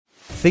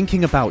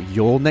thinking about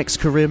your next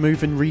career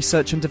move in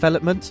research and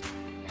development?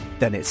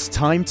 Then it's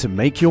time to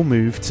make your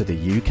move to the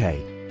UK.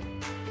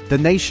 The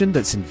nation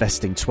that's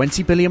investing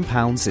 £20 billion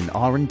in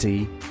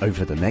R&D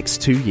over the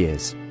next 2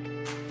 years.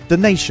 The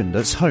nation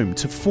that's home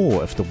to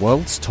 4 of the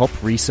world's top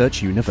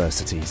research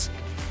universities.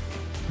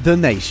 The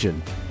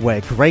nation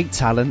where great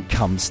talent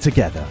comes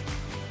together.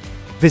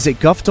 Visit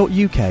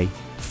gov.uk/great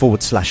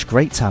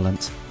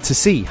talent to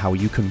see how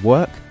you can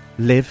work,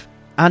 live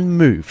and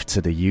move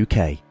to the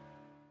UK.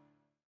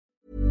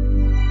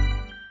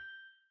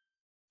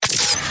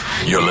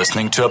 You're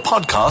listening to a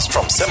podcast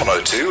from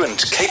 702 and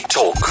Cape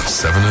Talk.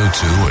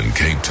 702 and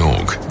Cape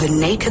Talk. The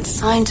Naked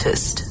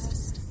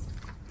Scientist.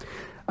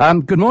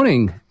 Good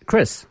morning,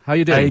 Chris. How are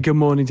you doing? Hey, good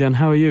morning, Dan.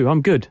 How are you?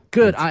 I'm good.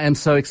 Good. I am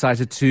so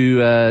excited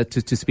to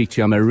speak to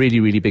you. I'm a really,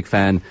 really big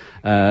fan.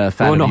 Fan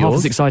well, of not yours. half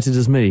as excited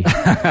as me.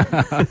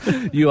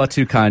 You are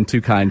too kind.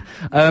 Too kind.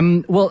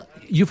 Well,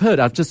 you've heard.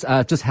 I've just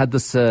had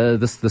this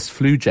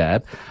flu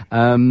jab.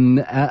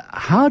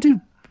 How do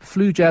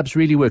flu jabs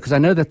really work? Because I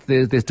know that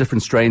there's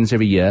different strains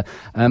every year,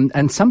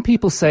 and some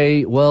people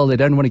say, well, they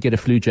don't want to get a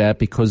flu jab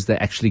because they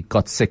actually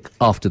got sick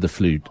after the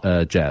flu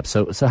jab.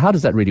 So how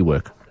does that really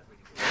work?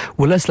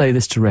 Well, let's lay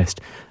this to rest.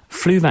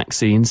 Flu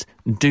vaccines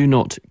do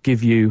not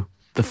give you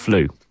the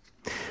flu.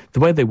 The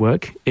way they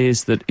work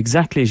is that,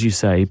 exactly as you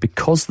say,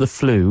 because the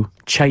flu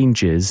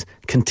changes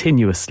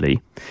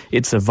continuously,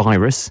 it's a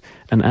virus,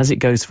 and as it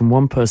goes from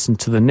one person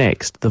to the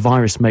next, the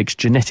virus makes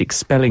genetic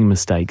spelling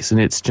mistakes in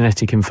its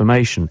genetic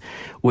information,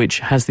 which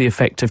has the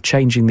effect of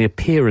changing the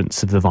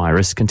appearance of the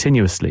virus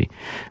continuously.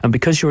 And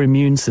because your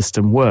immune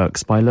system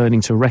works by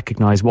learning to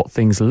recognise what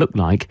things look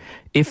like,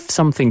 if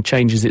something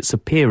changes its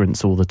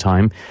appearance all the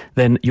time,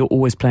 then you're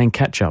always playing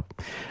catch-up.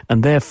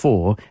 And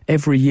therefore,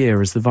 every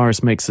year as the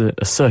virus makes a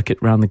circuit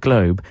around the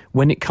globe,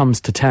 when it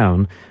comes to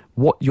town,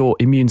 what your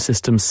immune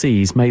system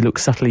sees may look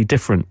subtly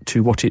different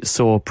to what it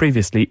saw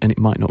previously, and it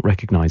might not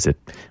recognise it.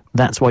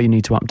 That's why you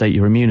need to update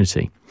your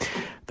immunity.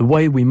 The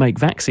way we make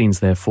vaccines,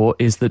 therefore,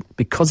 is that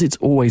because it's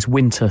always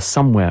winter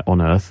somewhere on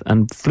Earth,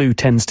 and flu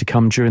tends to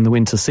come during the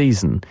winter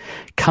season,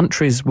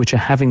 countries which are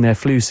having their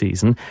flu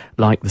season,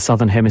 like the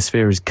Southern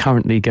Hemisphere is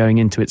currently going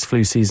into its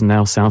flu season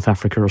now, South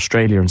Africa,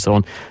 Australia and so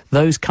on,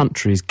 those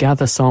countries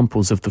gather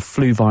samples of the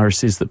flu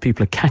viruses that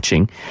people are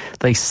catching.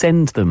 They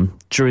send them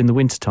during the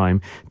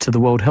wintertime to the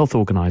World Health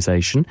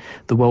Organization.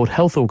 The World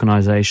Health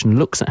Organization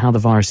looks at how the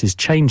virus is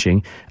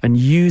changing and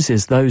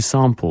uses those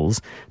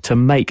samples to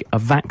make a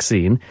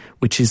vaccine,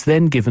 which is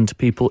then given to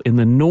people in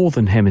the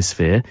Northern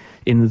Hemisphere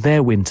in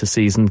their winter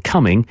season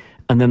coming,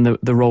 and then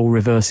the role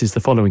reverses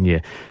the following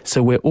year.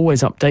 So we're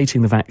always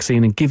updating the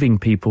vaccine and giving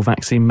people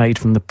vaccine made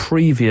from the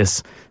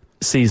previous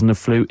season of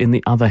flu in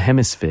the other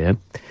hemisphere.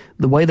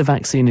 The way the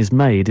vaccine is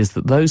made is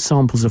that those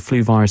samples of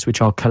flu virus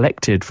which are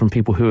collected from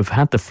people who have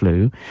had the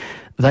flu,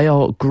 they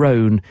are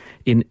grown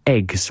in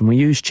eggs, and we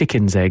use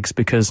chickens' eggs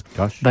because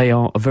they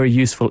are a very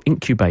useful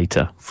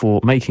incubator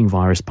for making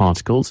virus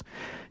particles.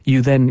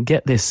 You then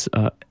get this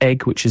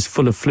egg which is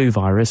full of flu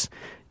virus,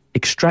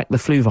 extract the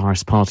flu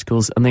virus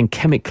particles and then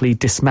chemically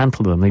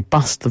dismantle them. They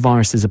bust the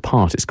viruses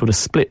apart. It's called a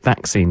split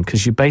vaccine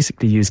because you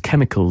basically use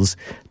chemicals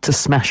to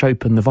smash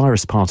open the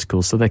virus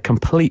particles, so they're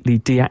completely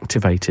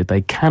deactivated.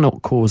 They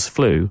cannot cause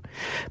flu,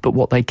 but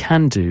what they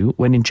can do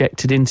when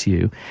injected into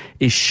you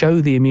is show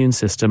the immune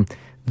system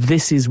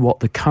this is what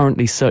the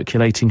currently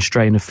circulating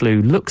strain of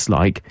flu looks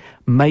like,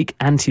 make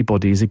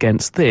antibodies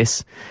against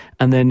this,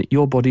 and then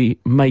your body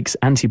makes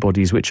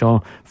antibodies, which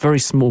are very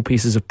small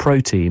pieces of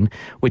protein,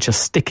 which are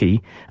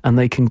sticky, and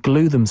they can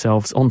glue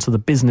themselves onto the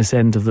business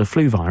end of the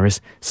flu virus,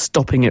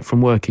 stopping it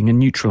from working and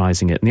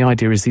neutralising it. And the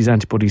idea is these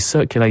antibodies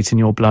circulate in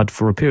your blood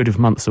for a period of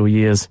months or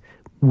years.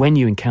 When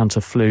you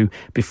encounter flu,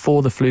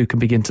 before the flu can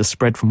begin to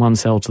spread from one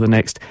cell to the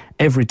next,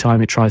 every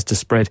time it tries to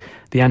spread,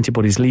 the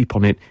antibodies leap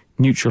on it,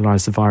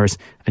 neutralise the virus,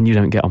 and you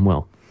don't get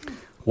unwell.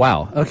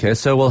 Wow. Okay.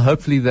 So, well,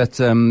 hopefully that,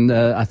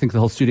 I think the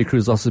whole studio crew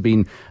has also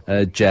been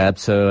jabbed,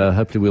 so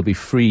hopefully we'll be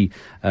free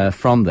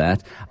from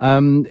that.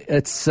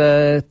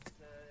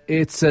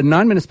 It's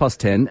 9 minutes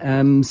past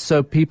 10.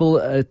 So people,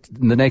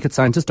 the Naked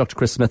Scientist, Dr.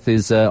 Chris Smith,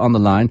 is on the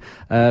line.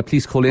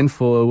 Please call in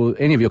for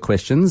any of your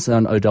questions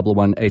on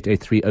 011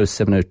 883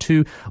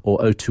 0702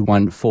 or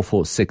 021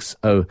 446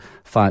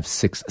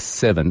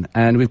 0567.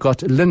 And we've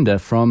got Linda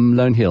from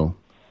Lone Hill.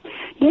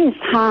 Yes,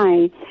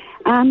 hi.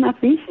 I've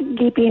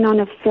recently been on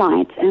a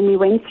flight and we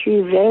went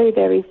through very,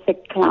 very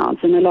thick clouds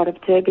and a lot of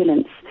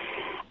turbulence.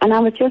 And I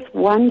was just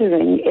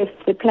wondering if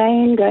the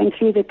plane going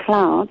through the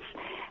clouds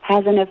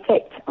has an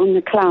effect on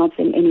the clouds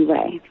in any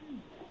way.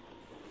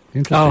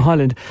 Oh,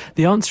 Highland.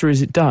 The answer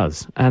is it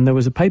does. And there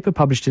was a paper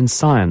published in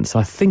Science,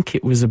 I think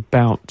it was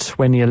about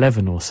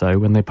 2011 or so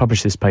when they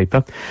published this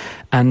paper,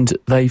 and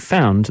they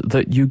found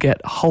that you get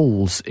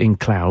holes in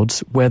clouds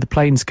where the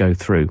planes go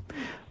through.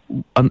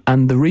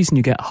 And the reason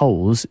you get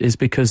holes is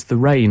because the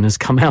rain has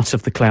come out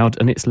of the cloud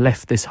and it's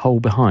left this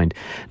hole behind.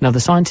 Now, the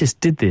scientists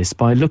did this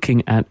by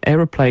looking at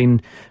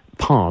aeroplane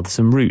paths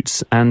and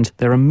routes, and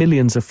there are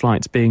millions of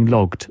flights being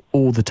logged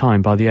all the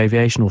time by the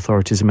aviation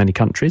authorities in many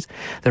countries.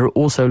 There are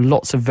also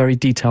lots of very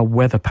detailed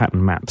weather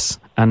pattern maps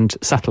and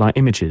satellite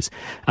images.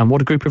 And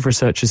what a group of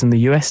researchers in the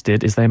US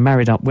did is they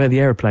married up where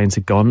the aeroplanes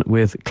had gone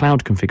with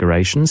cloud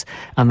configurations,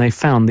 and they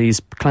found these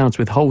clouds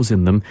with holes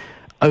in them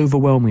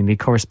overwhelmingly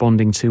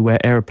corresponding to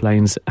where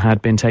aeroplanes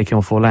had been taking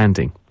off or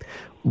landing.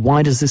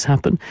 Why does this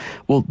happen?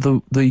 Well,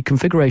 the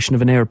configuration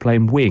of an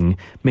aeroplane wing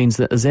means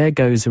that as air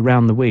goes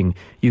around the wing,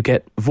 you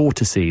get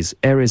vortices,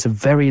 areas of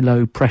very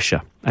low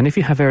pressure. And if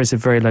you have areas of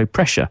very low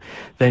pressure,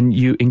 then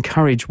you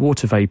encourage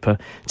water vapour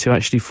to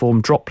actually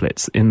form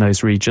droplets in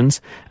those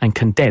regions and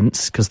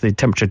condense because the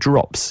temperature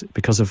drops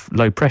because of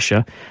low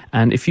pressure.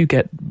 And if you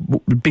get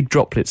big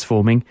droplets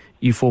forming,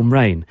 you form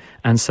rain.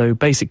 And so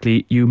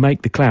basically you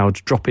make the cloud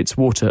drop its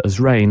water as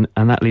rain,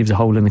 and that leaves a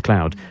hole in the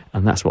cloud.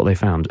 And that's what they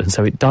found. And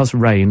so it does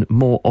rain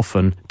more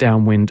often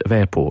downwind of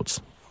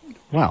airports.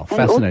 Wow,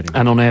 fascinating.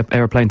 And on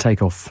aeroplane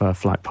takeoff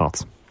flight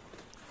paths.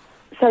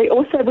 So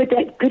also,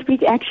 could we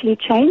actually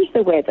change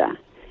the weather?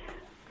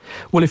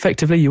 Well,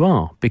 effectively you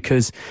are,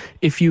 because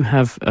if you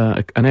have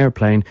an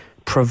aeroplane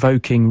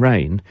provoking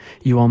rain,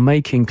 you are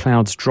making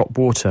clouds drop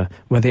water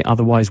where they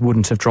otherwise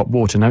wouldn't have dropped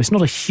water. Now, it's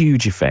not a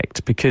huge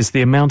effect because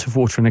the amount of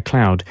water in a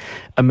cloud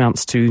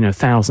amounts to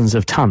thousands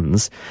of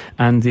tons,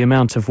 and the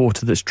amount of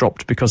water that's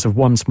dropped because of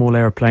one small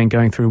aeroplane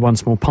going through one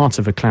small part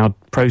of a cloud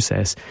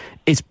process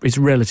is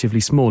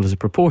relatively small as a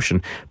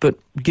proportion. But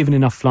given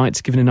enough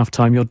flights, given enough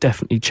time, you're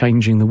definitely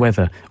changing the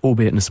weather,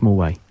 albeit in a small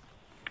way.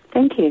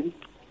 Thank you.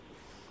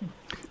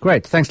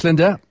 Great, thanks,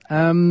 Linda.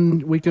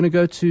 We're going to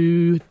go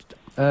to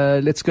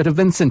let's go to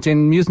Vincent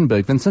in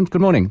Muizenberg. Vincent,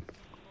 good morning.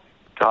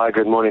 Hi,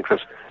 good morning,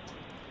 Chris.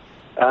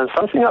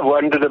 Something I've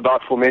wondered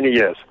about for many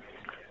years.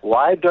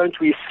 Why don't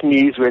we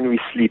sneeze when we're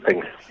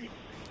sleeping?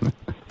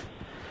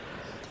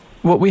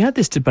 Well, we had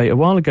this debate a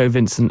while ago,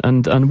 Vincent,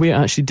 and we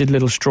actually did a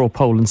little straw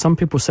poll, and some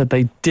people said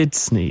they did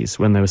sneeze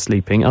when they were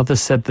sleeping, others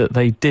said that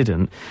they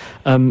didn't.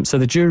 So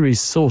the jury's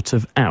sort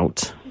of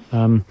out.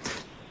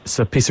 It's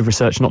a piece of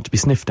research not to be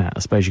sniffed at, I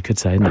suppose you could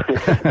say, isn't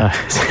it?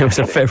 There was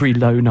a very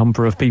low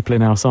number of people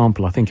in our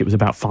sample. I think it was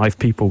about 5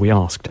 people we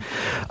asked.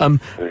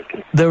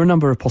 There are a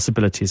number of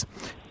possibilities.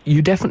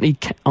 You definitely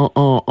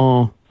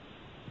are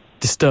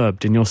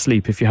disturbed in your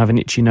sleep if you have an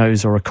itchy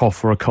nose or a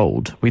cough or a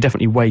cold. We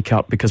definitely wake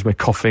up because we're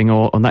coughing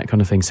or that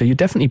kind of thing. So you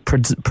definitely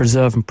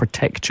preserve and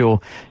protect your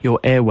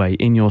airway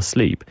in your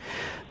sleep.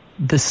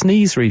 The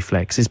sneeze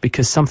reflex is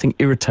because something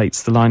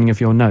irritates the lining of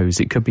your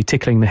nose. It could be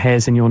tickling the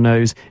hairs in your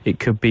nose. It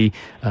could be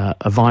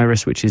a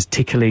virus which is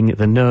tickling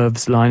the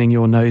nerves lining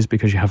your nose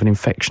because you have an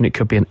infection. It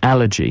could be an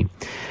allergy.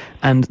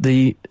 And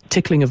the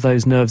tickling of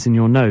those nerves in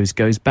your nose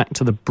goes back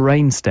to the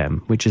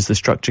brainstem, which is the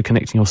structure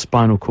connecting your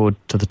spinal cord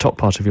to the top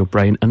part of your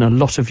brain, and a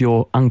lot of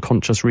your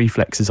unconscious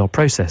reflexes are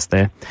processed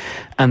there.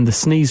 And the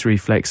sneeze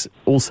reflex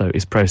also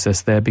is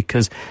processed there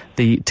because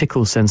the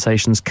tickle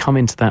sensations come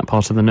into that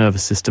part of the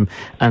nervous system,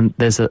 and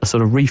there's a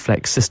sort of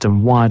reflex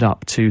system wired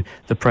up to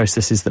the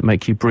processes that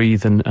make you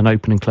breathe and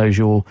open and close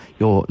your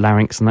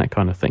larynx and that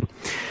kind of thing.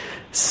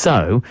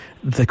 So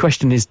the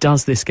question is,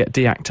 does this get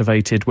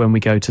deactivated when we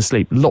go to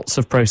sleep? Lots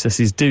of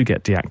processes do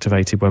get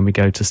deactivated when we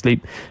go to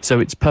sleep, so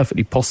it's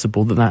perfectly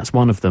possible that that's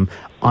one of them.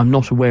 I'm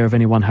not aware of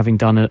anyone having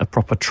done a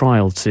proper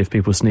trial to see if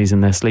people sneeze in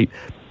their sleep.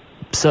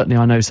 Certainly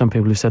I know some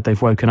people who said they've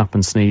woken up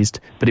and sneezed,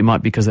 but it might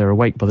be because they're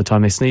awake by the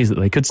time they sneeze that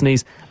they could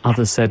sneeze.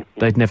 Others said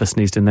they'd never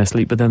sneezed in their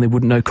sleep, but then they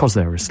wouldn't know because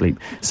they were asleep.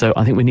 So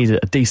I think we need a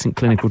decent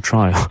clinical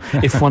trial.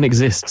 If one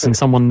exists and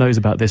someone knows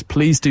about this,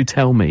 please do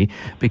tell me,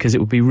 because it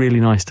would be really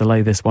nice to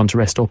lay this one to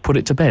rest or put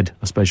it to bed,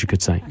 I suppose you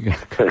could say.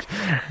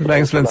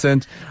 Thanks,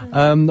 Vincent.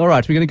 All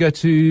right, we're going to go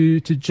to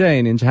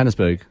Jane in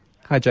Johannesburg.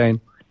 Hi, Jane.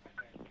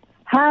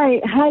 Hi,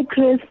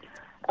 Chris.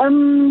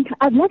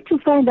 I'd like to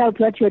find out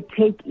what your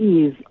take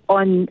is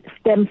on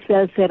stem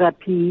cell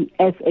therapy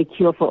as a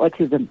cure for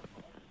autism.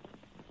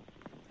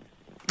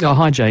 Oh,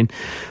 hi, Jane.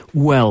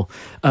 Well,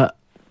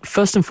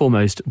 first and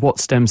foremost,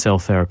 what's stem cell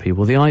therapy?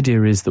 Well, the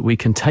idea is that we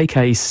can take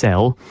a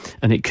cell,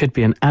 and it could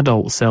be an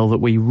adult cell that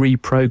we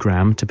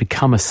reprogram to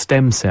become a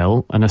stem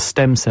cell, and a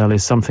stem cell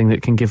is something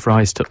that can give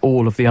rise to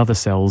all of the other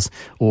cells,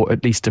 or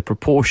at least a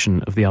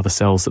proportion of the other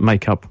cells that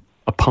make up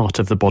a part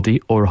of the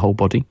body or a whole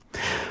body.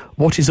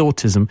 What is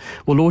autism?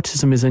 Well,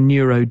 autism is a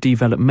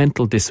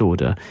neurodevelopmental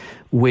disorder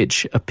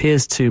which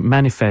appears to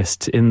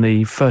manifest in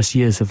the first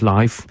years of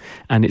life,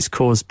 and it's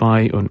caused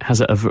by, or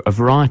has a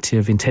variety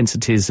of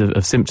intensities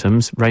of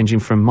symptoms, ranging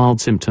from mild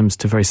symptoms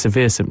to very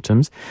severe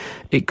symptoms.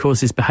 It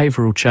causes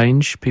behavioural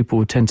change.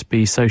 People tend to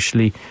be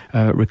socially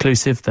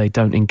reclusive. They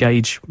don't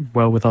engage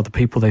well with other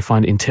people. They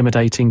find it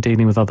intimidating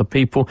dealing with other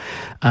people,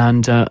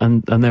 and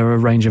there are a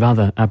range of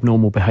other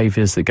abnormal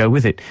behaviours that go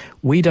with it.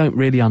 We don't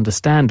really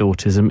understand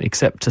autism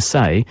except to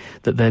say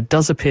that there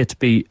does appear to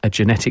be a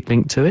genetic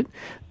link to it.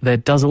 There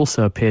does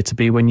also appear to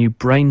be, when you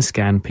brain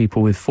scan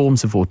people with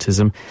forms of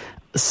autism,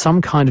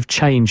 some kind of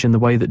change in the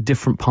way that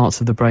different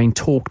parts of the brain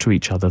talk to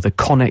each other. The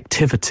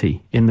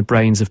connectivity in the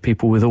brains of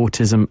people with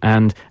autism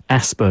and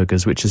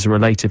Asperger's, which is a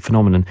related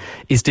phenomenon,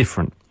 is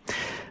different.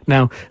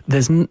 Now,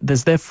 there's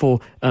therefore,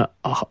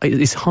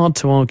 it's hard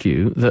to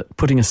argue that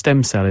putting a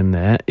stem cell in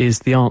there is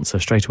the answer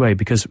straight away,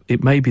 because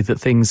it may be that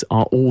things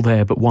are all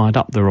there but wired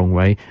up the wrong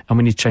way, and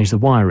we need to change the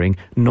wiring,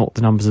 not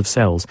the numbers of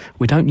cells.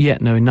 We don't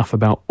yet know enough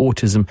about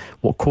autism,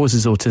 what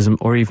causes autism,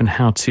 or even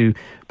how to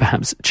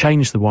perhaps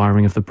change the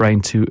wiring of the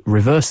brain to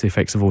reverse the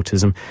effects of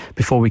autism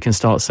before we can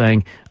start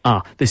saying,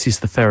 this is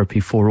the therapy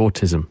for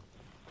autism.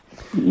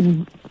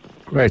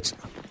 Great.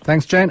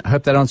 Thanks, Jane. I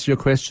hope that answers your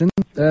question.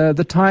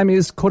 The time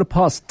is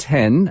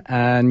 10:15,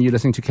 and you're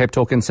listening to Cape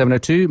Talk in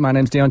 702. My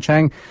name's Dion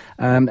Chang,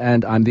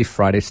 and I'm the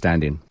Friday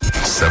stand-in.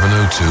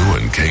 702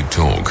 and Cape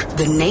Talk.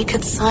 The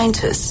Naked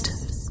Scientist.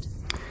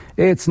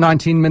 It's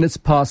 19 minutes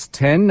past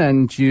 10,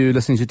 and you're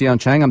listening to Dion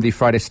Chang. I'm the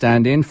Friday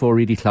stand-in for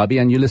Reedy Clubby,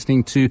 and you're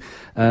listening to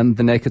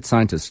The Naked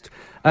Scientist.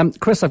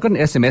 Chris, I've got an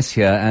SMS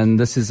here, and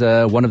this is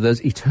one of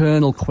those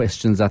eternal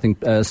questions I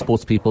think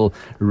sports people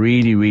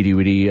really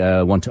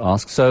want to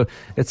ask. So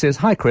it says,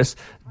 "Hi Chris,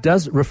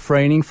 does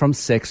refraining from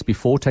sex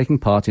before taking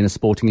part in a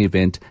sporting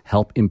event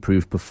help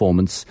improve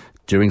performance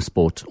during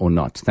sport or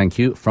not? Thank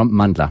you," from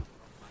Mandla.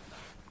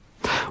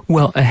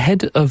 Well,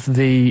 ahead of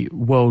the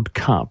World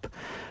Cup,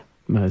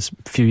 it's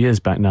a few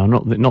years back now,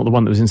 not the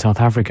one that was in South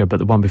Africa, but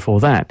the one before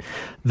that,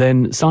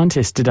 then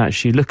scientists did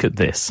actually look at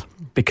this,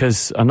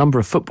 because a number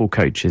of football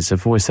coaches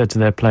have always said to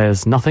their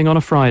players, nothing on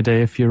a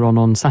Friday if you're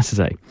on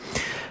Saturday.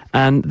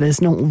 And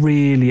there's not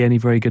really any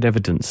very good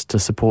evidence to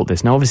support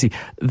this. Now, obviously,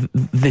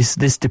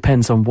 this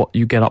depends on what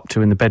you get up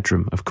to in the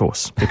bedroom, of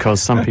course,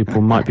 because some people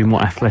might be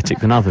more athletic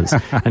than others.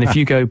 And if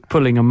you go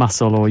pulling a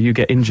muscle or you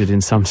get injured in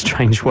some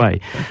strange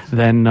way,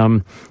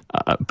 then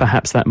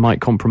perhaps that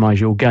might compromise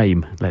your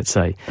game, let's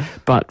say.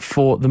 But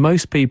for the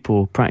most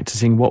people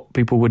practicing what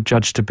people would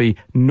judge to be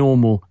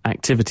normal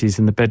activities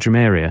in the bedroom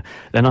area,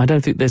 then I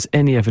don't think there's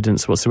any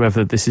evidence whatsoever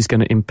that this is going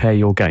to impair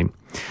your game.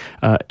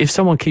 If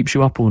someone keeps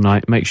you up all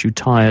night, makes you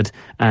tired,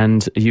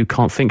 and you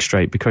can't think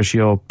straight because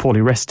you're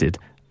poorly rested,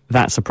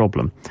 that's a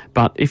problem.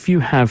 But if you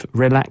have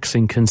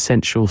relaxing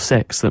consensual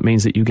sex that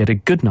means that you get a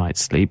good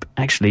night's sleep,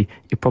 actually,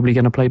 you're probably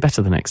going to play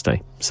better the next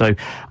day. So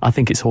I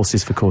think it's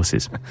horses for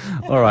courses.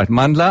 All right,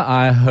 Mandla,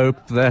 I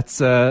hope that's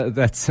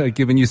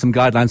given you some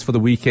guidelines for the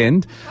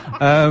weekend.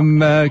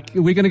 We're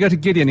going to go to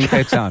Gideon in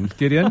Cape Town.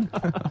 Gideon?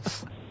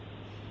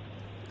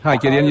 Hi,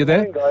 Gideon, you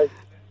there? Good morning, guys.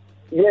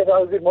 Yes,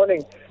 good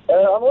morning.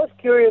 I'm always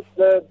curious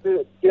to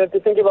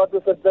think about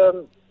this.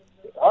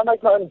 I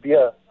make my own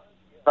beer.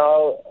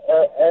 Now,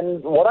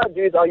 and what I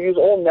do is I use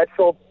all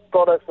natural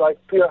products like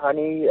pure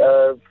honey,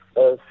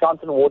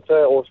 fountain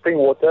water or spring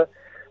water,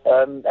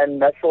 and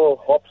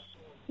natural hops,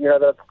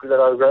 that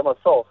I grow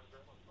myself.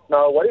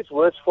 Now, what is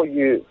worse for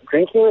you,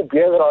 drinking a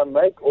beer that I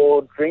make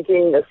or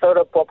drinking a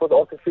soda pop with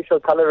artificial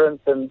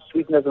colorants and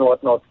sweeteners and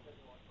whatnot?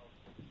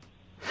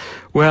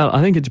 Well,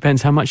 I think it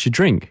depends how much you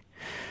drink.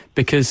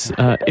 Because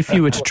if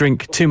you were to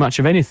drink too much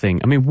of anything,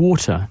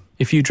 water,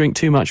 if you drink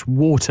too much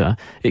water,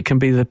 it can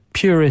be the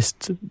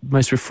purest,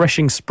 most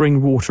refreshing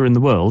spring water in the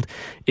world.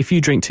 If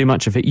you drink too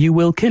much of it, you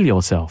will kill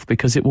yourself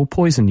because it will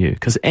poison you,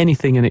 because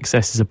anything in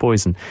excess is a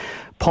poison.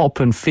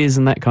 Pop and fizz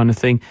and that kind of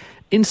thing,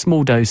 in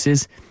small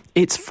doses,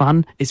 it's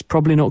fun. It's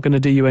probably not going to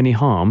do you any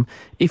harm.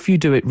 If you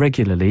do it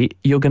regularly,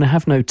 you're going to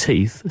have no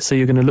teeth, so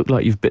you're going to look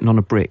like you've bitten on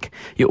a brick.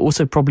 You're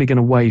also probably going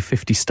to weigh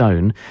 50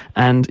 stone,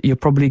 and you're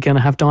probably going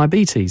to have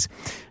diabetes.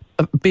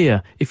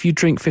 Beer, if you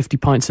drink 50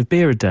 pints of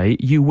beer a day,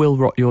 you will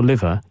rot your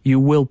liver. You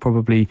will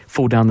probably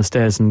fall down the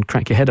stairs and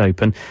crack your head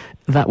open.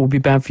 That will be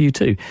bad for you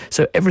too.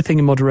 So everything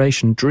in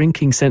moderation,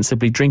 drinking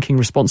sensibly, drinking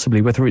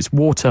responsibly, whether it's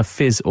water,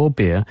 fizz or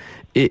beer,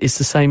 it's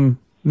the same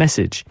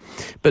message.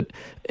 But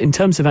in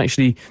terms of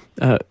actually,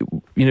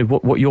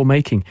 what you're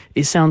making,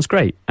 it sounds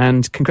great.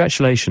 And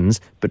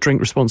congratulations, but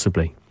drink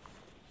responsibly.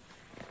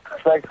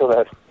 Thanks for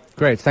that.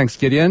 Great, thanks,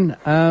 Gideon.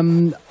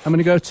 I'm going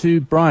to go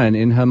to Brian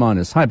in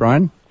Hermanus. Hi,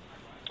 Brian.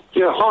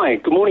 Yeah, hi.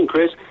 Good morning,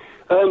 Chris.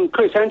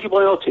 Chris,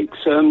 antibiotics.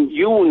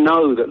 You all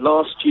know that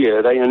last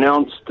year they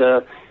announced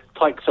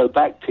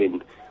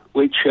Teixobactin,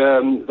 which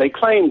they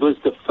claimed was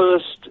the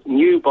first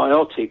new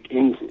antibiotic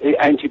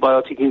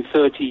in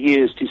 30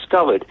 years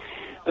discovered.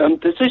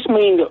 Does this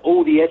mean that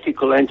all the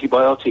ethical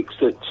antibiotics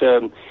that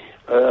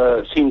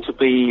seem to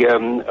be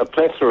a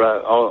plethora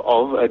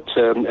of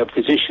at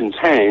physicians'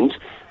 hands,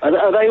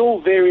 are they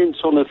all variants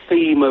on a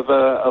theme of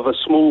a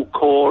small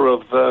core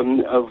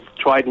of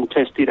tried and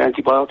tested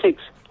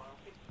antibiotics?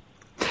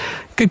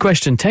 Good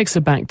question.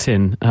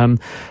 Teixobactin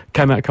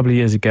came out a couple of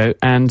years ago,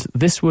 and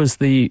this was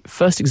the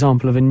first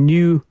example of a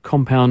new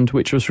compound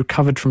which was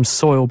recovered from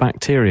soil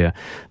bacteria.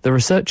 The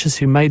researchers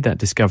who made that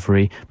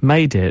discovery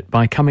made it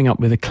by coming up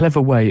with a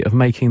clever way of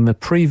making the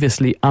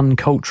previously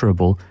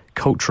unculturable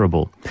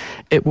culturable.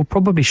 It will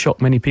probably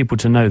shock many people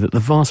to know that the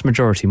vast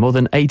majority, more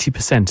than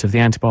 80% of the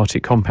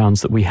antibiotic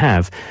compounds that we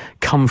have,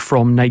 come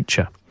from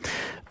nature.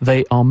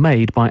 They are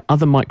made by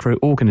other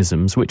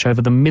microorganisms which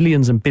over the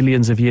millions and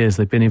billions of years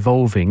they've been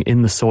evolving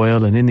in the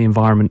soil and in the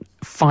environment,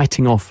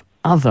 fighting off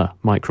other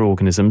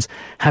microorganisms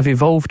have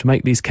evolved to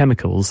make these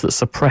chemicals that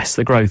suppress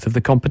the growth of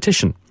the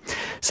competition.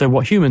 So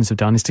what humans have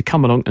done is to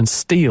come along and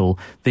steal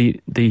the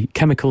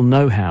chemical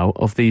know-how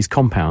of these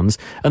compounds,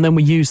 and then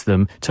we use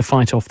them to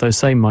fight off those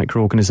same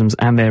microorganisms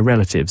and their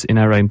relatives in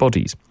our own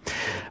bodies.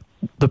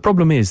 The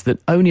problem is that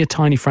only a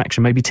tiny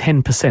fraction, maybe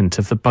 10%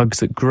 of the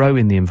bugs that grow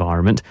in the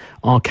environment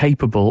are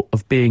capable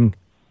of being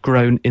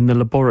grown in the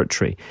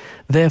laboratory.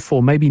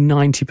 Therefore, maybe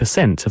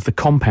 90% of the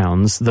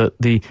compounds that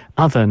the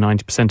other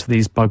 90% of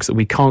these bugs that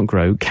we can't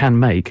grow can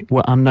make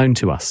were unknown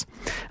to us.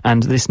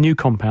 And this new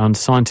compound,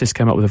 scientists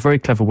came up with a very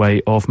clever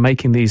way of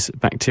making these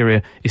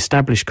bacteria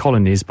establish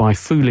colonies by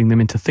fooling them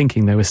into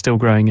thinking they were still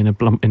growing in a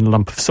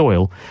lump of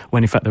soil,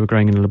 when in fact they were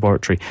growing in a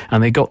laboratory.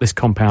 And they got this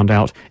compound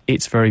out.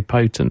 It's very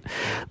potent.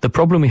 The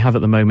problem we have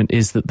at the moment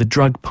is that the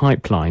drug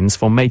pipelines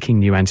for making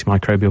new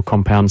antimicrobial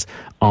compounds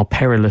are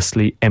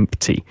perilously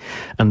empty.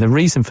 And the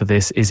reason for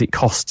this is it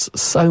costs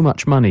so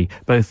much money,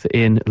 both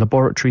in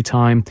laboratory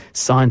time,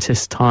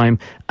 scientist time,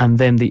 and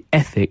then the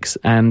ethics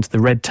and the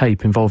red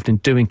tape involved in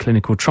doing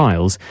clinical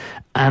trials.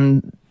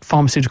 And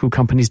pharmaceutical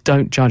companies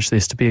don't judge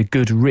this to be a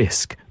good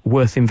risk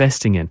worth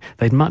investing in.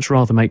 They'd much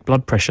rather make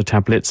blood pressure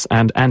tablets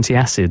and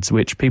antacids,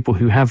 which people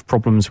who have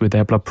problems with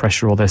their blood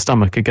pressure or their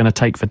stomach are going to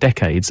take for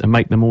decades and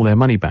make them all their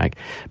money back,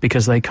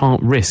 because they can't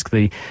risk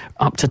the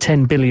up to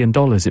 $10 billion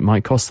it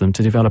might cost them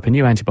to develop a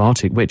new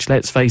antibiotic, which,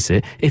 let's face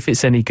it, if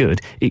it's any good,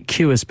 it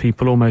cures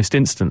people almost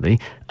instantly,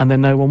 and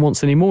then no one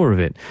wants any more of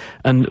it.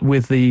 And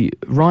with the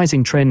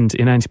rising trend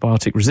in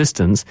antibiotic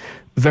resistance,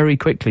 very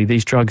quickly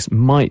these drugs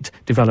might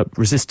develop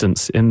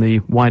resistance in the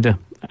wider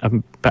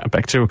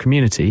bacterial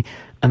community,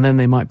 and then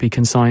they might be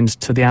consigned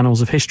to the annals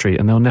of history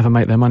and they'll never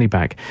make their money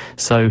back.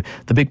 So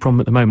the big problem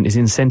at the moment is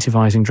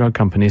incentivizing drug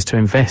companies to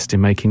invest in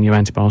making new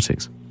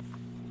antibiotics.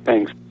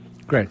 Thanks.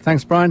 Great.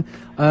 Thanks, Brian.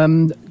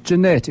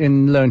 Jeanette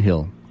in Lone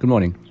Hill. Good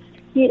morning.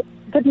 Yeah,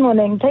 good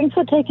morning. Thanks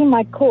for taking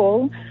my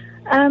call.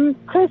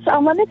 Chris, I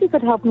wonder if you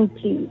could help me,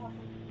 please.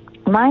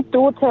 My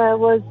daughter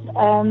was,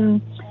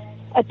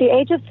 at the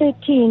age of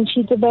 13,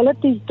 she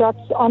developed these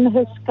dots on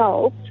her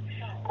scalp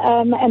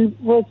and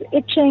was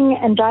itching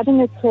and driving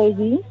her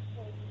crazy.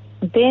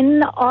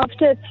 Then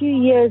after a few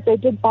years, they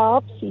did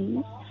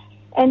biopsies,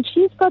 and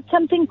she's got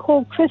something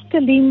called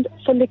crystalline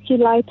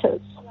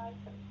folliculitis.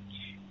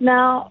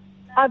 Now,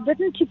 I've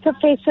written to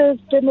professors,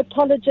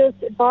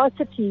 dermatologists,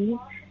 varsities.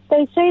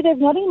 They say there's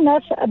not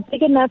a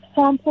big enough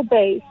sample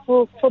base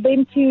for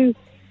them to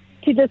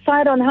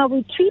decide on how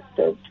we treat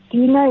this. Do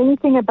you know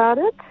anything about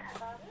it?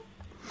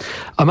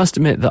 I must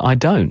admit that I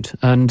don't,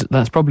 and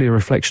that's probably a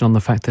reflection on the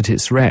fact that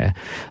it's rare.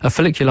 A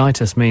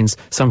folliculitis means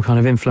some kind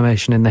of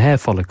inflammation in the hair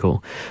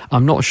follicle.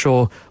 I'm not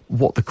sure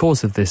what the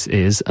cause of this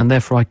is, and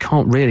therefore I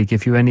can't really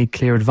give you any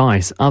clear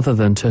advice other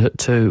than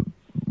to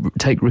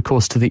take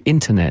recourse to the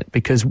internet,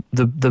 because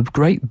the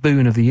great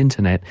boon of the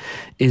internet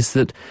is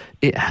that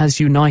it has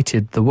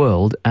united the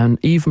world, and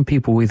even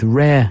people with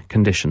rare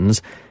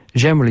conditions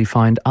generally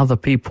find other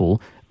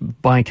people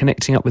by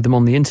connecting up with them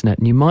on the internet,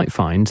 and you might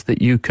find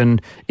that you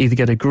can either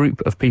get a group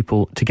of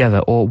people together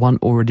or one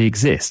already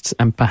exists,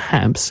 and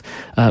perhaps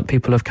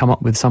people have come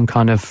up with some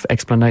kind of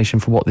explanation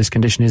for what this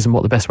condition is and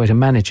what the best way to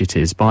manage it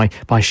is by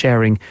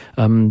sharing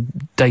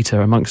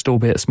data amongst,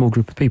 albeit a small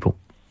group of people.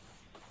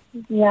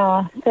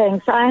 Yeah,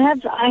 thanks. I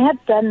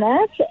have done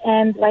that,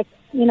 and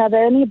there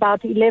are only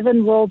about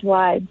 11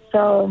 worldwide.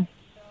 So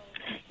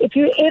if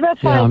you ever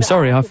find... Yeah, I'm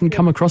sorry, I haven't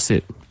come across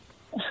it.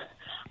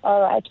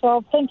 All right,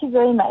 well, thank you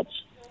very much.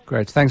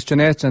 Great. Thanks,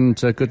 Jeanette, and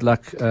good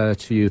luck to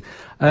you.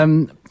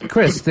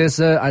 Chris,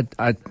 I'm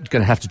going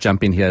to have to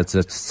jump in here.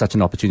 It's such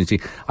an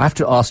opportunity. I have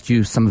to ask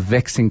you some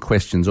vexing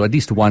questions, or at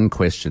least one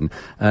question.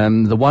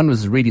 The one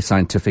was really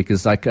scientific.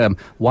 Is like,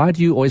 why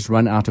do you always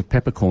run out of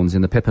peppercorns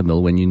in the pepper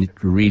mill when you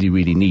really,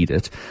 really need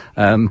it?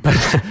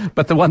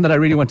 But the one that I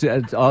really want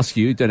to ask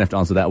you don't have to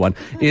answer that one,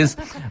 is,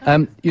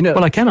 Well,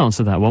 I can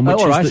answer that one, which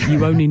is right. that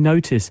you only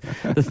notice.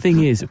 The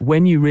thing is,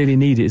 when you really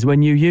need it is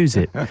when you use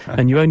it.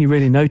 And you only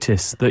really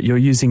notice that you're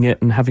using it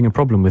and having a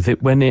problem with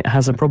it when it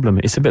has a problem.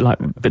 It's a bit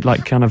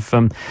like kind of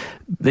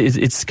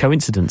it's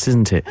coincidence,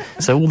 isn't it?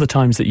 So all the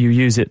times that you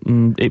use it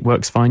and it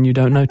works fine, you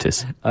don't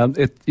notice.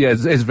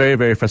 It's very,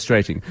 very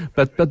frustrating.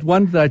 But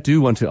one that I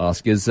do want to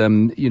ask is,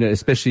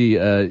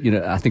 especially,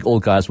 I think all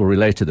guys will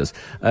relate to this.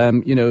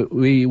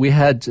 We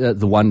had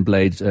the one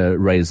blade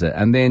razor,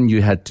 and then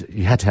you had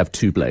to have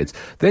 2 blades.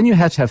 Then you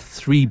had to have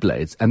 3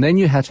 blades, and then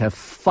you had to have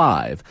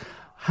 5.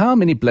 How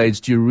many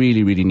blades do you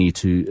really, really need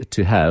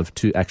to have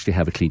to actually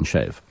have a clean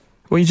shave?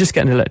 Well, you just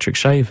get an electric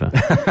shaver,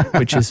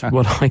 which is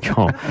what I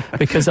got.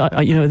 Because,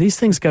 these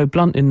things go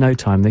blunt in no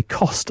time. They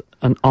cost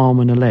an arm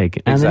and a leg.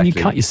 And Then you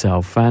cut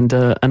yourself. And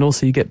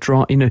also you get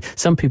dry.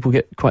 Some people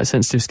get quite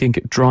sensitive skin,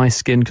 get dry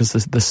skin because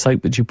the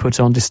soap that you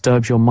put on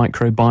disturbs your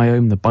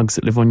microbiome. The bugs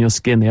that live on your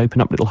skin, they open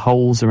up little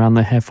holes around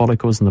the hair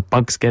follicles and the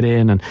bugs get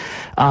in. And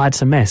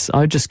it's a mess. I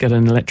would just get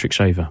an electric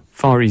shaver.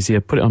 Far easier.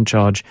 Put it on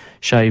charge,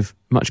 shave,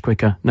 much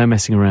quicker, no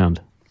messing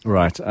around.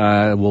 Right.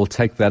 We'll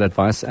take that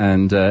advice,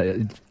 and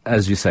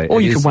as you say, or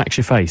you can wax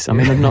your face. I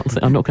mean,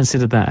 I've not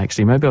considered that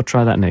actually. Maybe I'll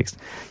try that next.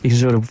 You can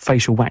sort of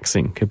facial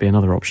waxing could be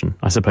another option,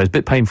 I suppose.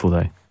 Bit painful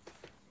though.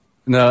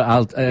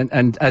 No,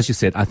 and as you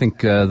said, I think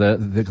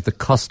the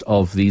cost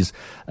of these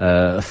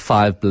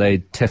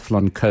 5-blade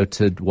Teflon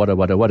coated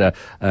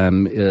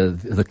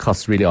the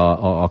costs really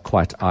are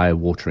quite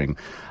eye-watering.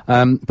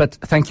 But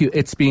thank you.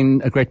 It's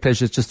been a great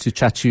pleasure just to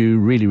chat to you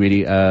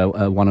really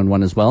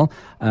one-on-one as well.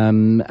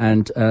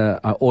 And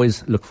I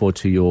always look forward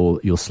to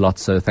your slot.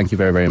 So thank you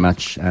very, very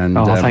much. And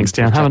thanks,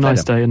 Dan. Have a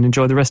nice day and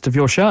enjoy the rest of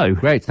your show.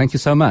 Great. Thank you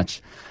so much.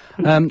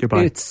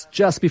 Goodbye. It's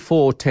just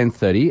before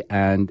 10:30,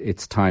 and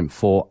it's time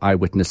for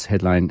Eyewitness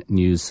Headline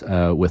News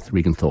with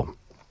Regan Thor.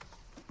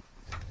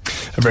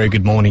 A very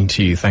good morning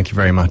to you. Thank you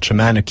very much. A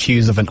man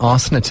accused of an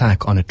arson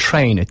attack on a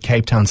train at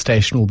Cape Town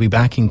Station will be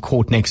back in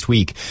court next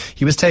week.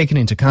 He was taken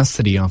into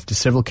custody after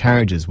several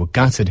carriages were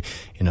gutted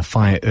in a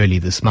fire early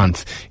this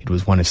month. It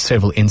was one of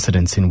several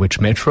incidents in which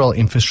Metrorail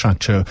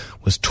infrastructure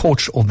was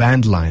torched or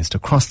vandalized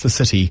across the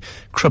city,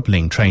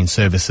 crippling train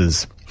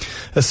services.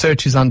 A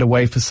search is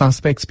underway for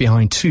suspects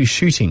behind 2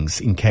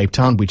 shootings in Cape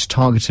Town which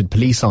targeted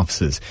police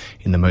officers.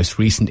 In the most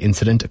recent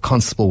incident, a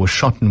constable was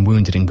shot and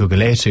wounded in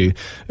Guguletu.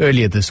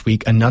 Earlier this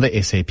week, another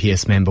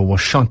SAPS member was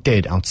shot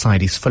dead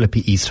outside his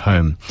Philippi East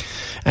home.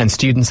 And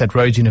students at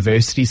Rhodes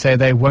University say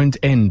they won't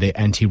end their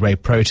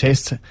anti-rape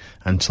protests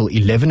until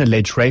 11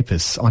 alleged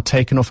rapists are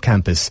taken off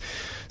campus.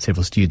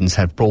 Several students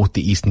have brought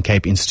the Eastern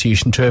Cape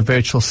institution to a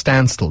virtual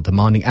standstill,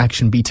 demanding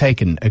action be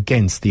taken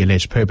against the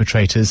alleged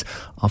perpetrators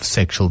of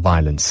sexual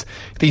violence.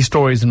 These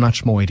stories and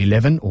much more at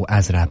 11 or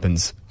as it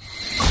happens.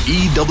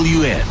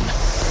 EWN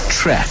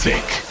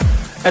Traffic.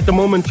 At the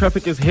moment,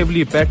 traffic is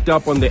heavily backed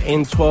up on the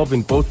N12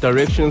 in both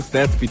directions.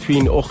 That's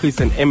between Ochis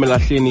and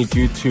Emelahleni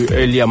due to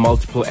earlier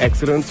multiple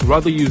accidents.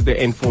 Rather use the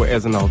N4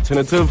 as an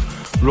alternative.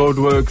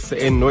 Roadworks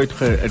in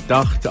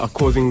Noitger-Dacht are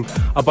causing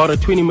about a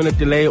 20-minute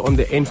delay on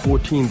the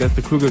N14. That's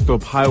the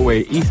Krugersdorp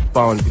Highway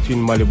eastbound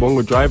between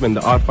Malibongo Drive and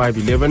the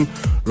R511.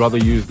 Rather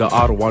use the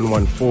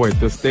R114 at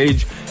this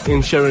stage.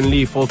 In Sharon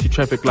Lee, faulty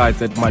traffic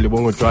lights at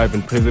Malibongo Drive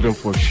and President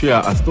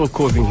Forshire are still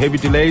causing heavy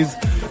delays.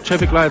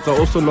 Traffic lights are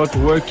also not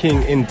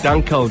working in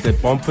Dunkeld at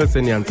Bompus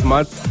and Jan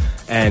Smuts.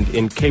 And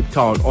in Cape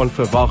Town on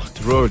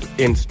Verwacht Road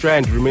in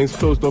Strand remains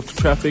closed off to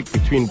traffic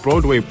between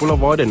Broadway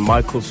Boulevard and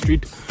Michael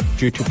Street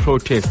due to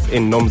protests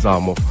in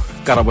Nomzamo.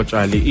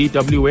 Karabachali,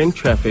 EWN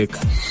Traffic.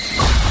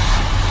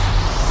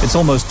 It's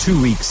almost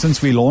 2 weeks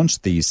since we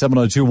launched the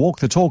 702 Walk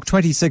the Talk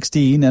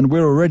 2016, and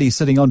we're already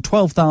sitting on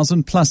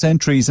 12,000 plus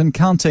entries and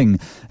counting.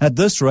 At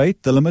this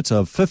rate, the limit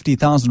of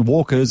 50,000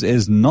 walkers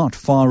is not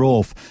far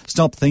off.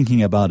 Stop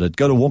thinking about it.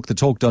 Go to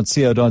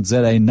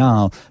walkthetalk.co.za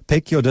now.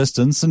 Pick your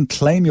distance and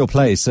claim your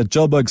place at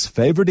Joburg's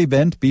favorite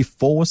event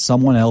before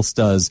someone else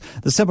does.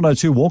 The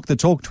 702 Walk the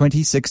Talk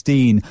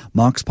 2016.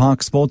 Marks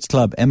Park Sports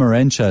Club,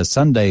 Emmarentia,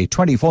 Sunday,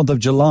 24th of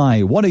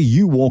July. What are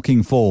you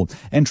walking for?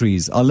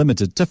 Entries are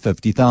limited to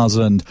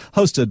 50,000.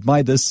 Hosted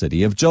by the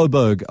city of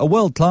Joburg, a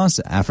world-class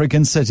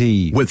African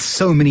city. With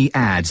so many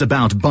ads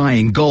about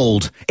buying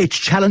gold, it's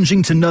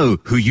challenging to know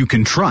who you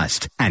can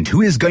trust and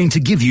who is going to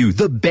give you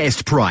the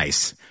best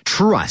price.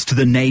 Trust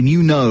the name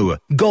you know.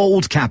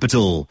 Gold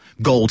Capital.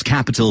 Gold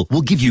Capital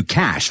will give you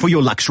cash for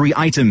your luxury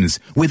items,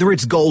 whether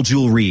it's gold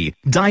jewelry,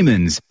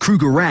 diamonds,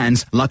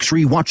 Krugerrands,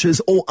 luxury watches,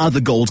 or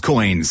other gold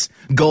coins.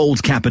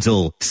 Gold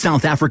Capital,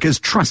 South Africa's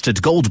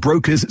trusted gold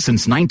brokers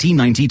since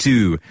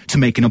 1992. To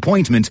make an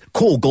appointment,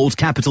 call Gold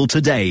Capital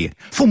today.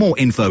 For more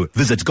info,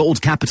 visit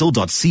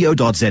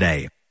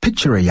goldcapital.co.za.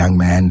 Picture a young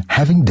man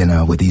having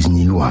dinner with his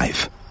new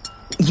wife.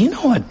 You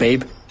know what,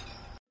 babe?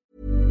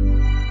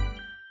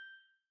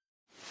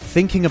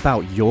 Thinking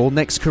about your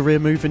next career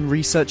move in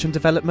research and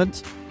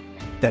development?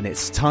 Then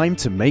it's time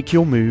to make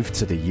your move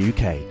to the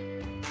UK.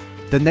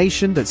 The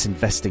nation that's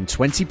investing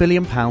 £20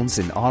 billion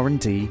in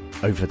R&D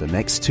over the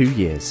next 2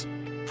 years.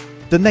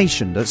 The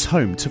nation that's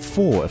home to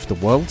 4 of the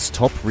world's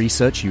top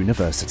research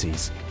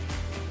universities.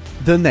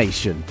 The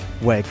nation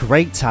where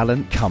great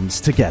talent comes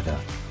together.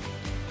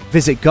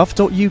 Visit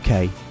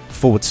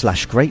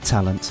gov.uk/great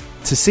talent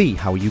to see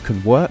how you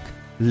can work,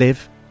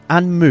 live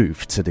and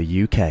move to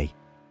the UK.